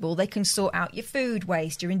flexible. They can sort out your food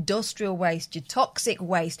waste, your industrial waste, your toxic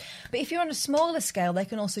waste. But if you're on a smaller scale, they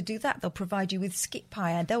can also do that. They'll provide you with skip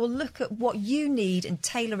hire. They will look at what you need and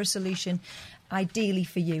tailor a solution ideally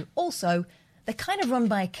for you. Also, they're kind of run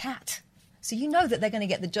by a cat, so you know that they're going to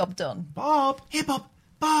get the job done. Bob! Here, Bob!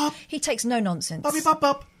 Bob! He takes no nonsense. Bobby Bob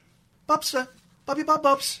Bob. Bob, sir. Bobby Bob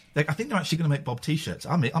Bobs. I think they're actually going to make Bob T-shirts.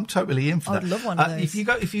 I'm totally in for that. I'd love one of those. If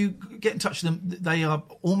you get in touch with them, they are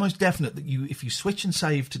almost definite that if you switch and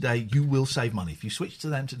save today, you will save money. If you switch to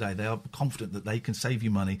them today, they are confident that they can save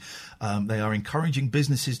you money. They are encouraging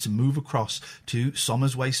businesses to move across to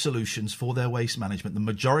Sommers Waste Solutions for their waste management. The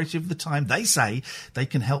majority of the time, they say they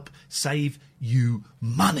can help save you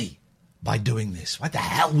money by doing this. Why the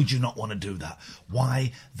hell would you not want to do that?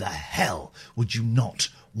 Why the hell would you not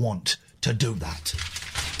want to do that?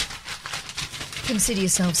 Consider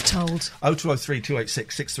yourselves told. 0203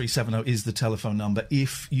 286 6370 is the telephone number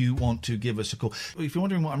if you want to give us a call. If you're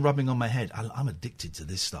wondering what I'm rubbing on my head, I'm addicted to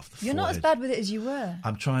this stuff. You're not as bad with it as you were.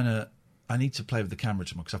 I need to play with the camera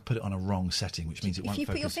tomorrow because I've put it on a wrong setting, which means it won't focus. If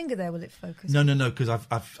you put your finger there, will it focus? No, because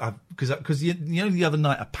because the other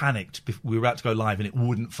night I panicked. We were about to go live and it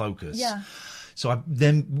wouldn't focus. Yeah. So I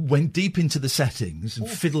then went deep into the settings and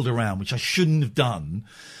fiddled around, which I shouldn't have done,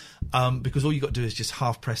 because all you got to do is just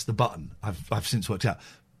half press the button. I've since worked out,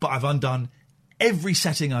 but I've undone every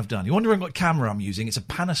setting I've done. You're wondering what camera I'm using? It's a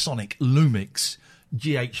Panasonic Lumix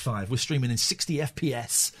GH5. We're streaming in 60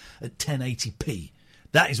 FPS at 1080p.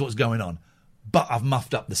 That is what's going on. But I've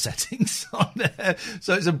muffed up the settings on there.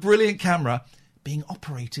 So it's a brilliant camera being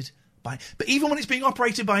operated by... But even when it's being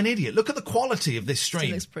operated by an idiot, look at the quality of this stream.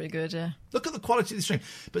 It looks pretty good, yeah. Look at the quality of the stream.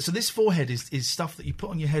 But so this forehead is stuff that you put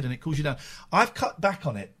on your head and it cools you down. I've cut back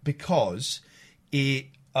on it because it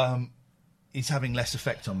is having less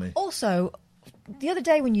effect on me. Also, the other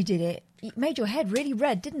day when you did it, it made your head really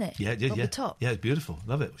red, didn't it? Yeah, it did. Up Yeah, the top. yeah, it's beautiful.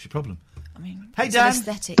 Love it. What's your problem? I mean, hey it's Dan,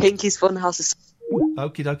 aesthetic. Pinky's Funhouse.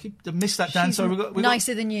 Okie dokie. Missed that, Dan. She's Sorry, we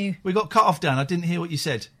nicer than you. We got cut off, Dan. I didn't hear what you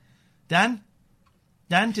said. Dan,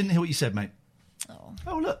 didn't hear what you said, mate.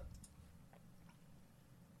 Oh, look.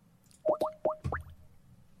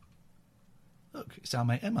 Look, it's our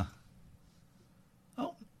mate Emma.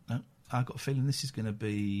 Oh, no, I've got a feeling this is going to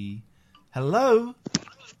be... Hello?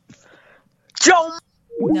 John!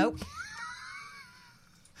 Nope.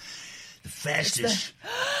 The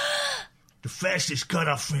fastest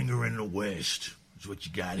cut-off finger in the West is what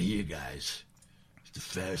you got here, guys. It's the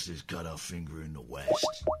fastest cut-off finger in the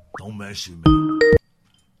West. Don't mess with me.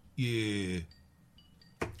 Yeah.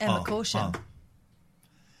 Emma Caution.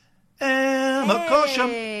 Emma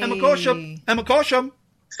Caution. Emma Caution.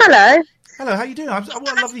 Hello. Hello, how you doing?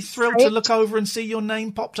 What a lovely thrill to look over and see your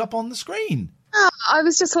name popped up on the screen. Oh, I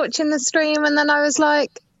was just watching the stream and then I was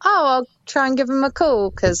like, I'll try and give him a call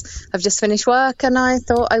because I've just finished work and I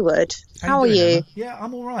thought I would. How are you? Emma? Yeah,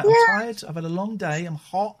 I'm all right. I'm tired. I've had a long day. I'm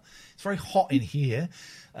hot. It's very hot in here.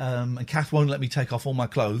 And Kath won't let me take off all my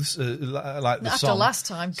clothes like the After song. last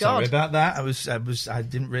time, God. Sorry about that. I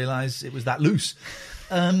didn't realise it was that loose.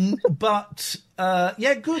 But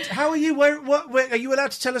yeah, good. How are you? Where are you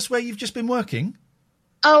allowed to tell us where you've just been working?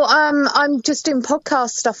 Oh, I'm just doing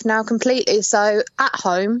podcast stuff now completely. So at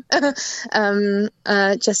home,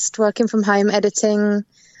 just working from home, editing.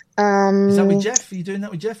 Is that with Jeff? Are you doing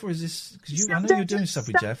that with Jeff, or is this because I know you're doing stuff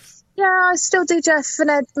with Jeff? Yeah, I still do Jeff and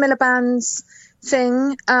Ed Miliband's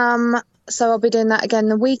thing. So I'll be doing that again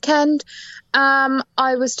the weekend.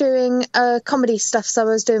 I was doing comedy stuff, so I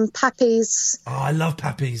was doing Pappy's. Oh, I love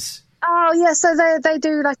Pappy's. Oh yeah, so they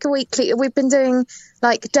do like a weekly. We've been doing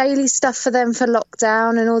like daily stuff for them for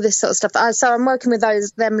lockdown and all this sort of stuff. So I'm working with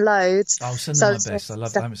them loads. I'll send them my best.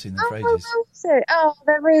 I haven't seen them for ages. Oh,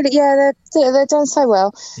 they're really they're doing so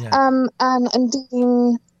well. Yeah. And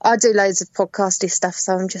I do loads of podcasty stuff,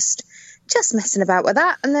 so I'm just messing about with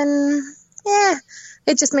that, and then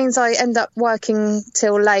it just means I end up working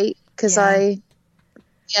till late because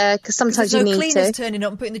because sometimes you need to. There's no cleaners turning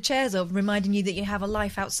up and putting the chairs up, reminding you that you have a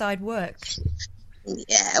life outside work.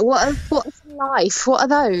 Yeah, what's life? What are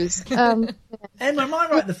those? Emma, am I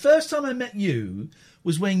right? The first time I met you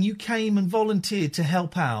was when you came and volunteered to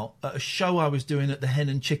help out at a show I was doing at the Hen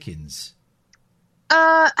and Chickens.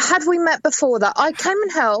 Had we met before that? I came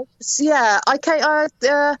and helped. Yeah, I came. I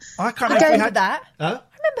can't remember that. Huh?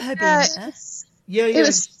 I remember her being there. Yeah. It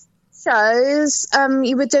was shows.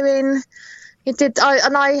 You were doing. You did. I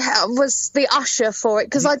was the usher for it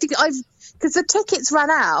because because the tickets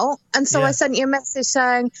ran out, and so I sent you a message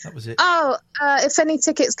saying, that was it. "Oh, if any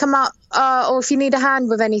tickets come up, or if you need a hand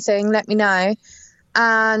with anything, let me know."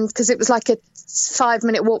 And because it was like a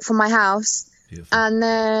 5-minute walk from my house. Beautiful. And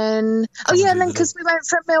then, and then because we went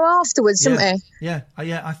for a meal afterwards, didn't we? Yeah. I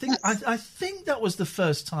think that was the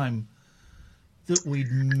first time that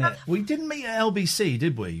we'd met. We didn't meet at LBC,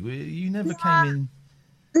 did we? You never came in.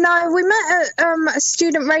 No, we met at a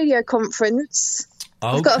student radio conference.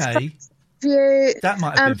 Okay. That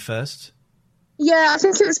might have been first. Yeah, I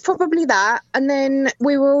think it was probably that. And then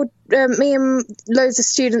we were all, me and loads of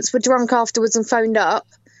students were drunk afterwards and phoned up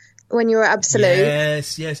when you were at Absolute.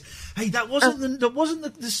 Yes. Hey, that wasn't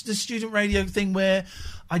the student radio thing where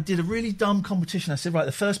I did a really dumb competition. I said, right,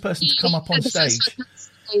 the first person to come up on stage.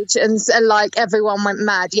 And like everyone went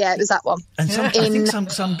mad. Yeah, it was that one. And I think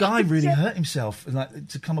some guy really hurt himself, like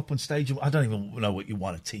to come up on stage. I don't even know what you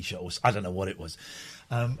want, a T-shirt or I don't know what it was.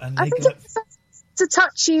 And I think to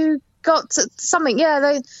touch you got something.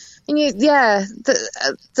 Yeah,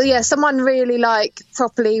 someone really like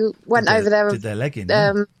properly went over there. Did their leg in?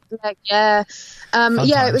 It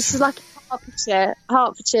was like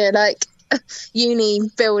Hertfordshire, like uni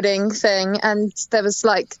building thing, and there was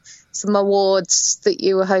like some awards that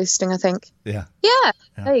you were hosting, I think. Yeah.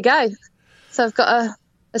 There you go. So I've got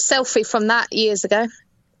a selfie from that years ago.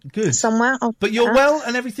 Good. Somewhere. But you're well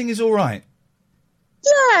and everything is all right?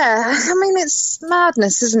 Yeah. I mean, it's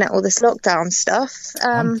madness, isn't it, all this lockdown stuff?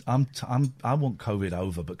 I want COVID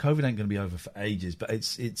over, but COVID ain't going to be over for ages. But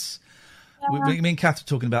it's me and Kath are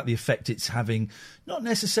talking about the effect it's having, not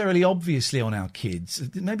necessarily obviously on our kids.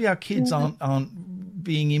 Maybe our kids aren't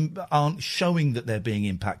showing that they're being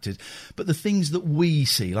impacted, but the things that we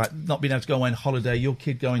see, like not being able to go away on holiday, your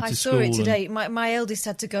kid going to school. I saw it today. My eldest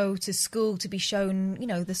had to go to school to be shown,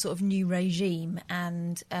 the sort of new regime,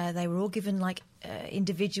 and they were all given like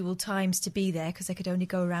individual times to be there because they could only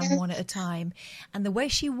go around one at a time. And the way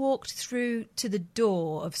she walked through to the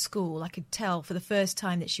door of school, I could tell for the first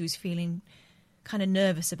time that she was feeling kind of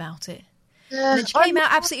nervous about it. And then she came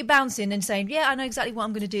out absolutely bouncing and saying, yeah, I know exactly what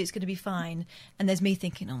I'm going to do. It's going to be fine. And there's me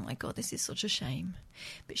thinking, oh, my God, this is such a shame.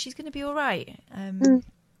 But she's going to be all right.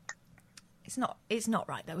 It's not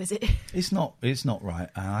right, though, is it? It's not right.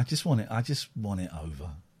 I just want it over.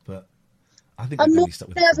 But I think I'm we're more really stuck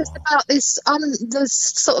with nervous about this, the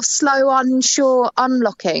sort of slow, unsure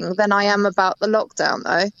unlocking than I am about the lockdown,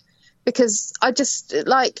 though. Because I just,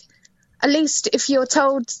 at least if you're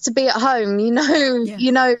told to be at home, you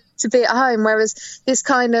know to be at home. Whereas this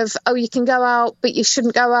kind of, you can go out, but you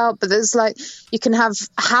shouldn't go out. But there's you can have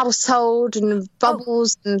household and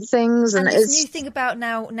bubbles and things. And this new thing about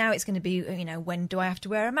now it's going to be, when do I have to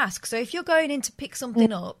wear a mask? So if you're going in to pick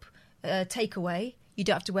something up, takeaway, you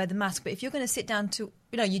don't have to wear the mask. But if you're going to sit down to,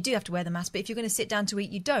 you do have to wear the mask. But if you're going to sit down to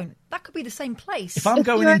eat, you don't. That could be the same place. If I'm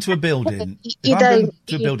going into a building,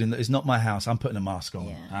 that is not my house, I'm putting a mask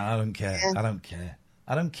on. I don't care. Yeah.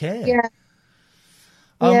 I don't care.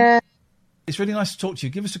 Yeah. It's really nice to talk to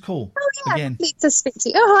you. Give us a call again. Need to speak to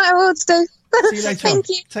you. All right, I will do. See you later. Thank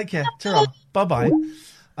you. Take care. Ta-ra. Bye-bye.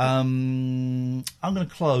 I'm going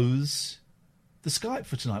to close the Skype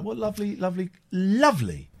for tonight. What lovely, lovely,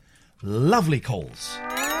 lovely, lovely calls.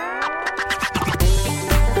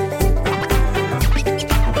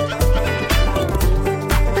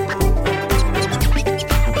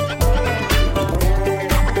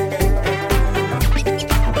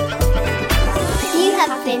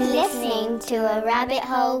 Been listening to a Rabbit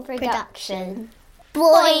Hole production.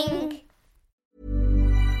 Boing!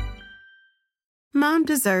 Mom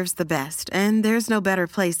deserves the best, and there's no better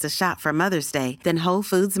place to shop for Mother's Day than Whole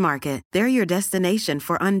Foods Market. They're your destination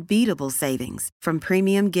for unbeatable savings, from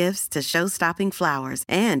premium gifts to show-stopping flowers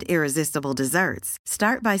and irresistible desserts.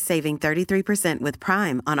 Start by saving 33% with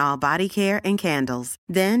Prime on all body care and candles.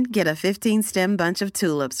 Then get a 15-stem bunch of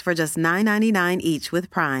tulips for just $9.99 each with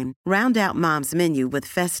Prime. Round out Mom's menu with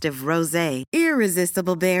festive rosé,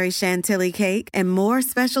 irresistible berry chantilly cake, and more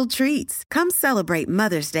special treats. Come celebrate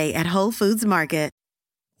Mother's Day at Whole Foods Market.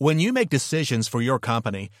 When you make decisions for your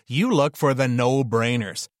company, you look for the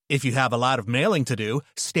no-brainers. If you have a lot of mailing to do,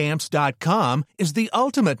 Stamps.com is the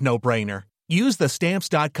ultimate no-brainer. Use the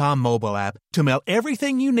Stamps.com mobile app to mail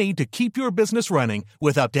everything you need to keep your business running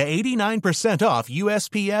with up to 89% off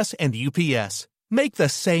USPS and UPS. Make the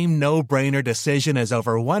same no-brainer decision as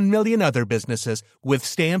over 1 million other businesses with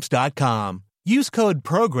Stamps.com. Use code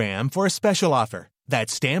PROGRAM for a special offer.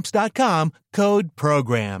 That's Stamps.com, code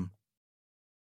PROGRAM.